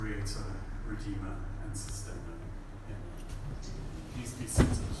Redeemer, and Sustainer. Amen. Please be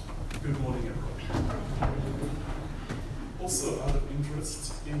seated. Good morning, everyone. Also, out of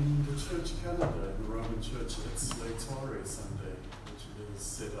interest, in the church calendar, in the Roman Church, it's Laetare Sunday, which is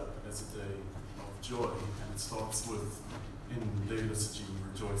set up as a day of joy, and it starts with, in their liturgy,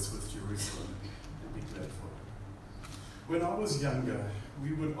 rejoice with Jerusalem and be glad for it. When I was younger,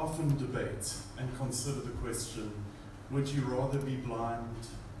 we would often debate and consider the question, would you rather be blind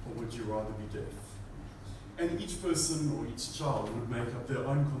or would you rather be deaf? And each person or each child would make up their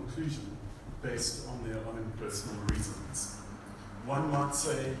own conclusion based on their own personal reasons. One might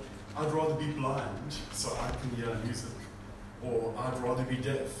say, I'd rather be blind so I can hear music, or I'd rather be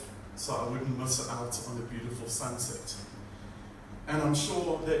deaf so I wouldn't miss out on a beautiful sunset. And I'm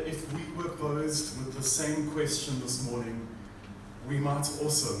sure that if we were posed with the same question this morning, we might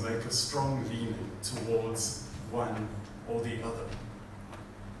also make a strong leaning towards one or the other.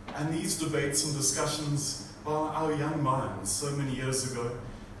 And these debates and discussions by our young minds so many years ago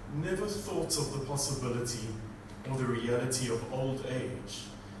never thought of the possibility or the reality of old age,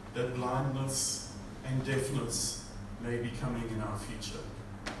 that blindness and deafness may be coming in our future.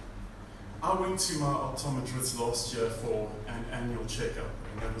 I went to my optometrist last year for an annual checkup,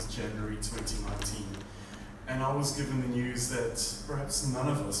 and that was January 2019. And I was given the news that perhaps none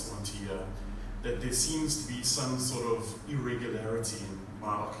of us want to hear, that there seems to be some sort of irregularity in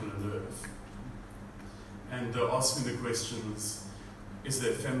my ocular nerve. And they asked me the questions, is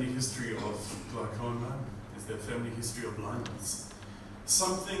there family history of glaucoma? Is there family history of blindness?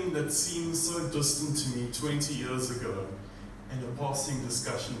 Something that seems so distant to me 20 years ago in a passing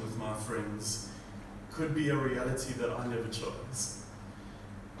discussion with my friends could be a reality that I never chose.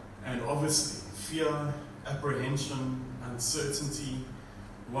 And obviously, fear, apprehension, uncertainty,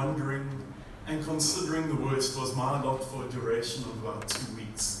 wondering, and considering the worst was my lot for a duration of about 2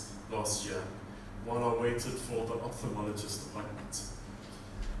 weeks last year, while I waited for the ophthalmologist appointment.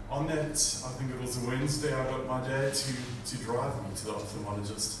 On that, I think it was a Wednesday, I got my dad to drive me to the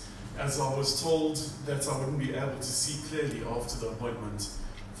ophthalmologist, as I was told that I wouldn't be able to see clearly after the appointment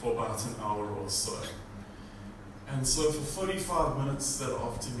for about an hour or so. And so for 45 minutes that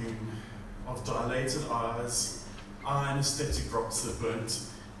afternoon of dilated eyes, eye anesthetic drops that burnt,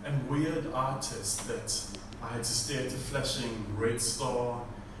 and weird eye tests that I had to stare at a flashing red star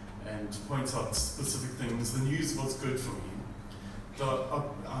and point out specific things. The news was good for me.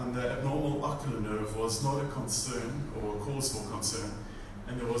 The abnormal ocular nerve was not a concern or a cause for concern,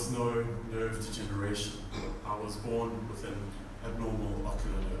 and there was no nerve degeneration. I was born with an abnormal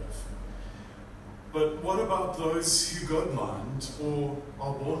ocular nerve. But what about those who go blind or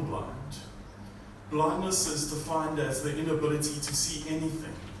are born blind? Blindness is defined as the inability to see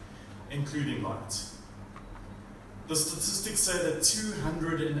anything, including light. The statistics say that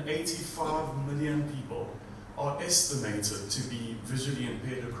 285 million people are estimated to be visually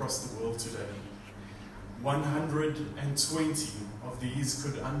impaired across the world today. 120 of these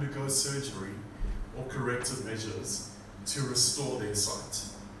could undergo surgery or corrective measures to restore their sight.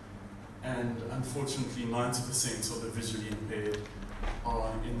 And unfortunately, 90% of the visually impaired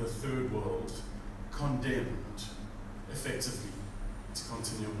are in the third world, condemned effectively to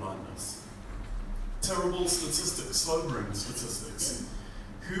continual blindness. Terrible statistics, sobering statistics.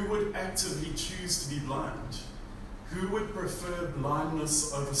 Who would actively choose to be blind? Who would prefer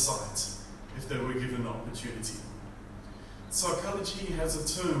blindness over sight if they were given the opportunity? Psychology has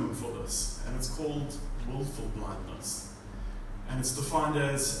a term for this, and it's called willful blindness. And it's defined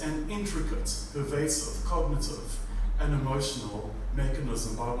as an intricate, pervasive, cognitive, and emotional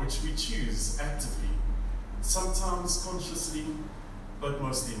mechanism by which we choose actively, sometimes consciously, but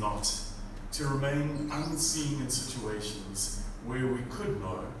mostly not, to remain unseen in situations where we could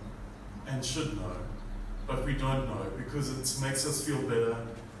know and should know, but we don't know because it makes us feel better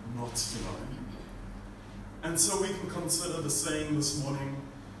not to know. And so we can consider the saying this morning,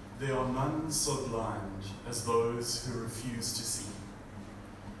 there are none so blind as those who refuse to see.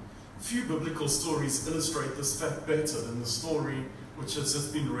 Few biblical stories illustrate this fact better than the story which has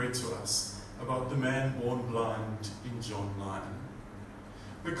just been read to us about the man born blind in John 9.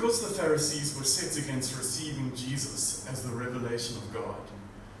 Because the Pharisees were set against receiving Jesus as the revelation of God,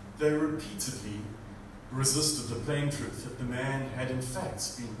 they repeatedly resisted the plain truth that the man had in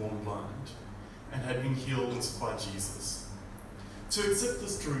fact been born blind and had been healed by Jesus. To accept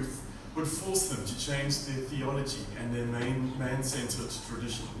this truth would force them to change their theology and their man-centered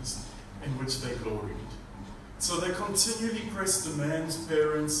traditions in which they gloried. So they continually pressed the man's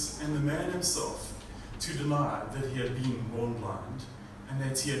parents and the man himself to deny that he had been born blind and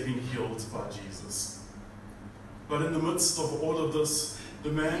that he had been healed by Jesus. But in the midst of all of this, the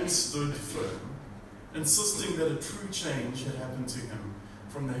man stood firm, insisting that a true change had happened to him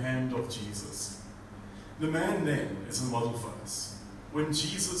from the hand of Jesus. The man then is a model for us. When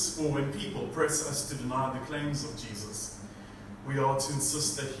people press us to deny the claims of Jesus, we are to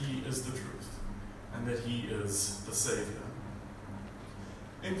insist that he is the truth and that he is the Saviour.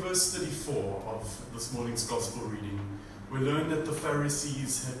 In verse 34 of this morning's Gospel reading, we learn that the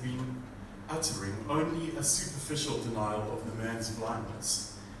Pharisees had been uttering only a superficial denial of the man's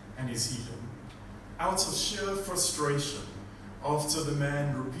blindness and his healing. Out of sheer frustration, after the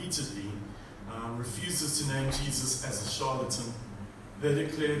man repeatedly refuses to name Jesus as a charlatan, they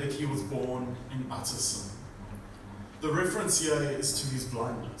declare that he was born in utter sin. The reference here is to his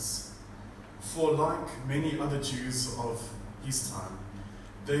blindness. For like many other Jews of his time,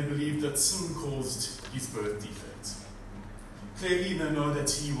 they believed that sin caused his birth defect. Clearly they know that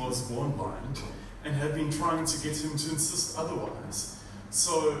he was born blind and had been trying to get him to insist otherwise,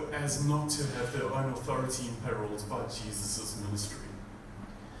 so as not to have their own authority imperiled by Jesus' ministry.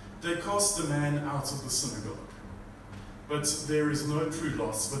 They cast the man out of the synagogue. But that is no true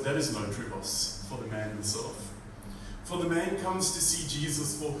loss for the man himself. For the man comes to see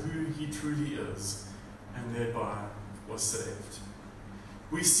Jesus for who he truly is, and thereby was saved.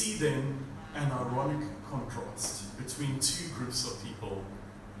 We see then an ironic contrast between two groups of people.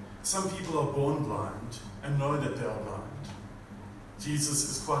 Some people are born blind and know that they are blind. Jesus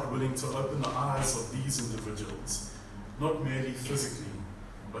is quite willing to open the eyes of these individuals, not merely physically,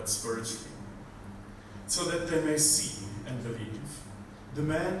 but spiritually, so that they may see and believe. The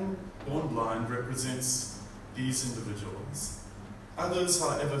man born blind represents these individuals. Others,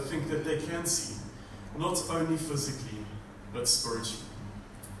 however, think that they can see, not only physically, but spiritually.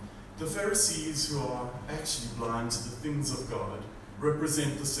 The Pharisees, who are actually blind to the things of God,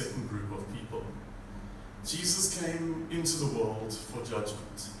 represent the second group of people. Jesus came into the world for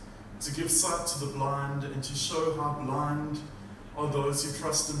judgment, to give sight to the blind and to show how blind are those who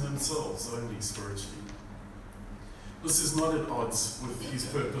trust in themselves only spiritually. This is not at odds with his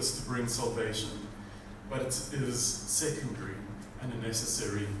purpose to bring salvation, but it is secondary and a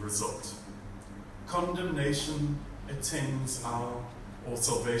necessary result. Condemnation attends or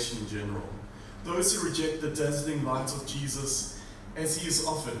salvation in general. Those who reject the dazzling light of Jesus as he is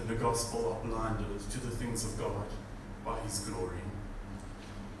offered in the gospel are blinded to the things of God by his glory.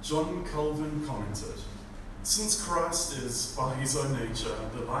 John Calvin commented, "Since Christ is, by his own nature,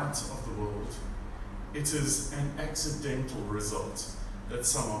 the light of the world, it is an accidental result that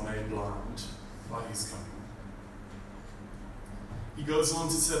some are made blind by his coming." He goes on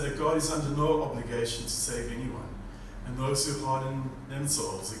to say that God is under no obligation to save anyone, and those who harden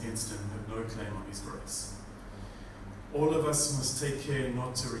themselves against him have no claim on his grace. All of us must take care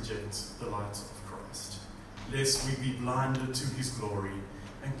not to reject the light of Christ, lest we be blinded to his glory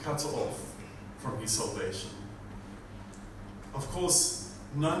and cut off from his salvation. Of course,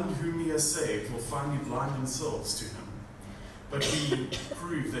 none whom he has saved will finally blind themselves to him, but we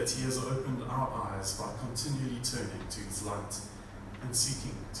prove that he has opened our eyes by continually turning to his light and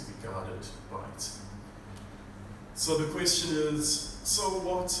seeking to be guided by it. So the question is, so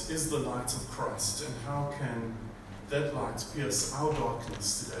what is the light of Christ, and how can that light pierce our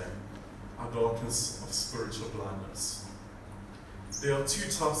darkness today, our darkness of spiritual blindness? There are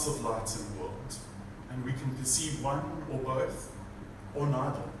two types of light in the world, and we can perceive one or both, or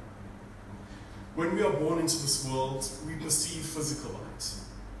neither. When we are born into this world, we perceive physical light,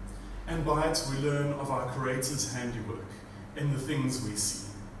 and by it we learn of our Creator's handiwork in the things we see.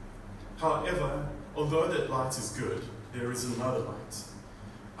 However, although that light is good, there is another light.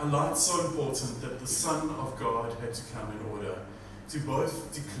 A light so important that the Son of God had to come in order to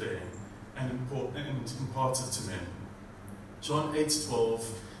both declare and impart it to men. John 8:12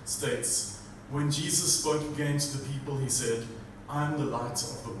 states, "When Jesus spoke again to the people, he said, 'I am the light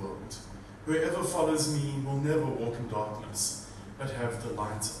of the world. Whoever follows me will never walk in darkness, but have the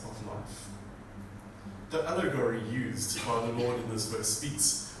light of life.'" The allegory used by the Lord in this verse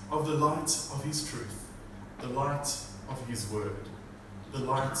speaks of the light of his truth, the light of his word, the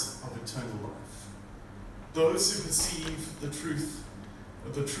light of eternal life. Those who perceive the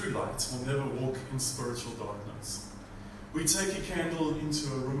true light will never walk in spiritual darkness. We take a candle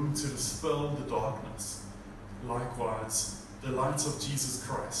into a room to dispel the darkness. Likewise, the light of Jesus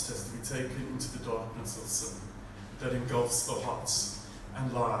Christ has to be taken into the darkness of sin that engulfs the hearts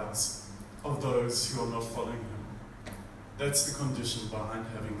and lives of those who are not following him. That's the condition behind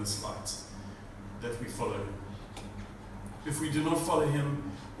having this light, that we follow him. If we do not follow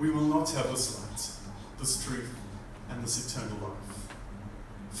him, we will not have this light, this truth, and this eternal life.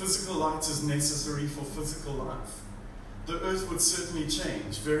 Physical light is necessary for physical life. The earth would certainly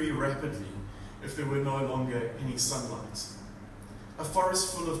change very rapidly if there were no longer any sunlight. A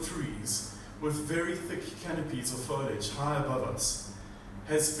forest full of trees with very thick canopies of foliage high above us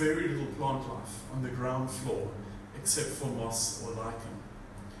has very little plant life on the ground floor except for moss or lichen,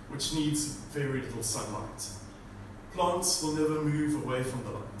 which needs very little sunlight. Plants will never move away from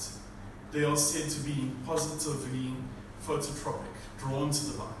the light. They are said to be positively phototropic, drawn to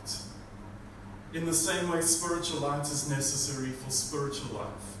the light. In the same way, spiritual light is necessary for spiritual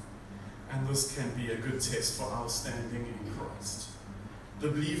life, and this can be a good test for our standing in Christ. The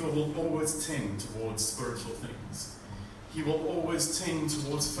believer will always tend towards spiritual things. He will always tend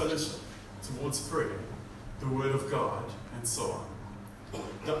towards fellowship, towards prayer, the Word of God, and so on.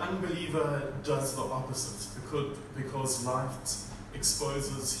 The unbeliever does the opposite because light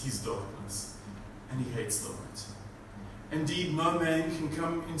exposes his darkness, and he hates the light. Indeed, no man can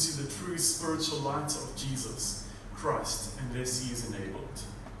come into the true spiritual light of Jesus Christ unless he is enabled.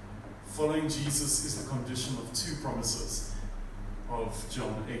 Following Jesus is the condition of two promises of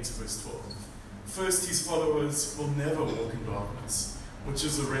John 8, verse 12. First, his followers will never walk in darkness, which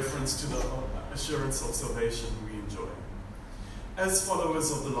is a reference to the assurance of salvation we enjoy. As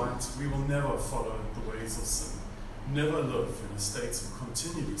followers of the light, we will never follow the ways of sin, never live in a state of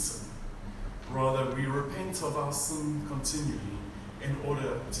continually sin. Rather, we repent of our sin continually in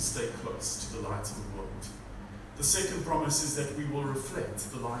order to stay close to the light of the world. The second promise is that we will reflect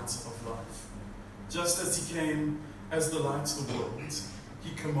the light of life. Just as he came as the light of the world,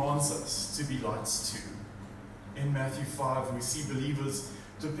 he commands us to be lights too. In Matthew 5, we see believers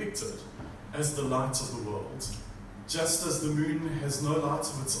depicted as the light of the world. Just as the moon has no light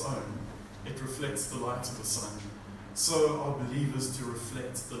of its own, it reflects the light of the sun. So are believers to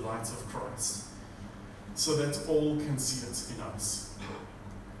reflect the light of Christ, so that all can see it in us.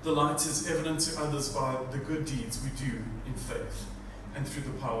 The light is evident to others by the good deeds we do in faith and through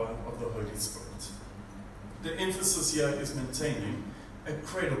the power of the Holy Spirit. The emphasis here is maintaining a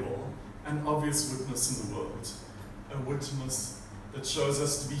credible and obvious witness in the world, a witness that shows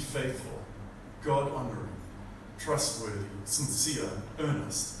us to be faithful, God-honoring, trustworthy, sincere,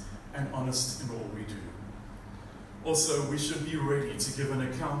 earnest, and honest in all we do. Also, we should be ready to give an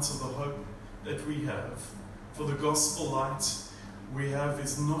account of the hope that we have, for the gospel light we have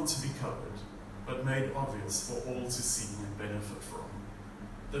is not to be covered, but made obvious for all to see and benefit from,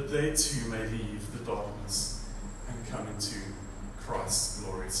 that they too may leave the darkness and come into Christ's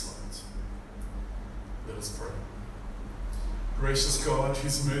glorious light. Let us pray. Gracious God,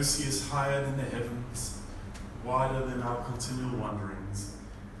 whose mercy is higher than the heavens, wider than our continual wanderings,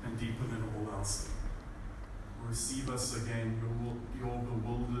 and deeper than all our sin, receive us again, your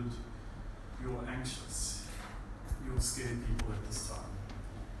bewildered, your anxious, your scared people at this time.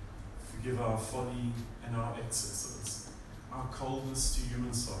 Forgive our folly and our excesses, our coldness to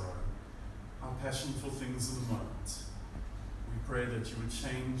human sorrow, our passion for things of the moment. We pray that you would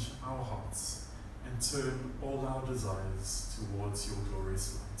change our hearts and turn all our desires towards your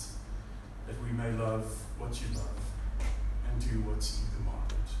glorious light, that we may love what you love and do what you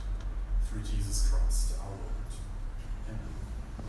commanded. Through Jesus Christ our Lord. Amen.